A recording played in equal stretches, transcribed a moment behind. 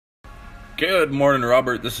Good morning,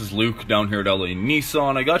 Robert. This is Luke down here at LA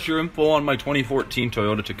Nissan. I got your info on my 2014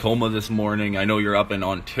 Toyota Tacoma this morning. I know you're up in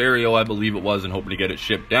Ontario, I believe it was, and hoping to get it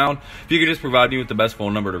shipped down. If you could just provide me with the best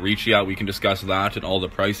phone number to reach you at, we can discuss that and all the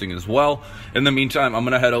pricing as well. In the meantime, I'm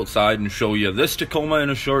going to head outside and show you this Tacoma in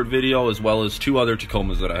a short video, as well as two other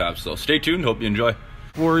Tacomas that I have. So stay tuned. Hope you enjoy.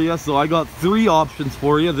 For you, so I got three options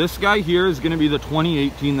for you. This guy here is going to be the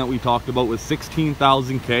 2018 that we talked about with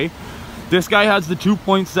 16,000 K. This guy has the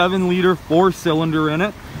 2.7 liter 4-cylinder in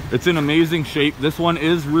it. It's in amazing shape. This one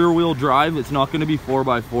is rear wheel drive. It's not going to be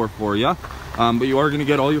 4x4 for you, but you are going to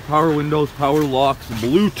get all your power windows, power locks,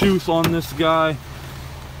 Bluetooth on this guy,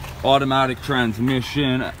 automatic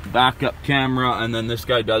transmission, backup camera, and then this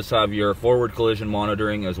guy does have your forward collision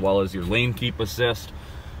monitoring as well as your lane keep assist.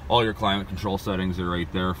 All your climate control settings are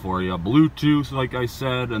right there for you. Bluetooth, like I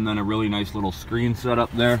said, and then a really nice little screen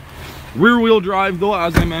setup there. Rear wheel drive though,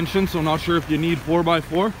 as I mentioned, so not sure if you need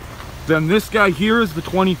 4x4. Then this guy here is the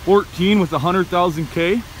 2014 with 100,000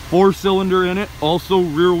 K, 4-cylinder in it, also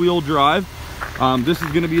rear wheel drive. This is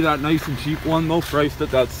going to be that nice and cheap one though, priced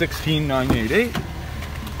at that $16,988.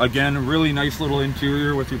 Again, really nice little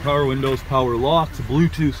interior with your power windows, power locks,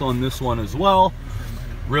 Bluetooth on this one as well.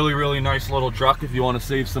 Really nice little truck if you want to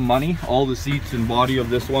save some money. All the seats and body of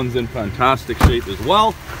this one's in fantastic shape as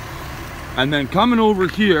well. And then coming over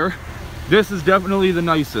here, this is definitely the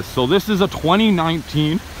nicest. So this is a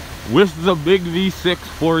 2019 with the big V6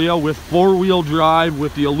 for you, with 4-wheel drive,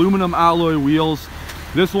 with the aluminum alloy wheels.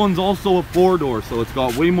 This one's also a 4-door, so it's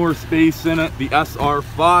got way more space in it, the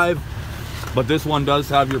SR5. But this one does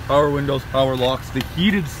have your power windows, power locks, the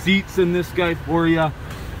heated seats in this guy for you,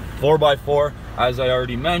 4x4. As I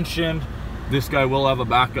already mentioned, this guy will have a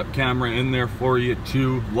backup camera in there for you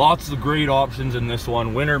too. Lots of great options in this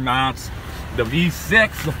one. Winter mats, the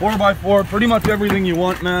V6, the 4x4, pretty much everything you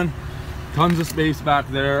want, man. Tons of space back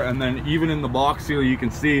there. And then even in the box here, you can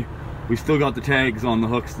see we still got the tags on the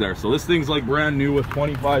hooks there. So this thing's like brand new with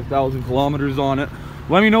 25,000 kilometers on it.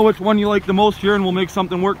 Let me know which one you like the most here and we'll make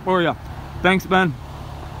something work for you. Thanks, Ben.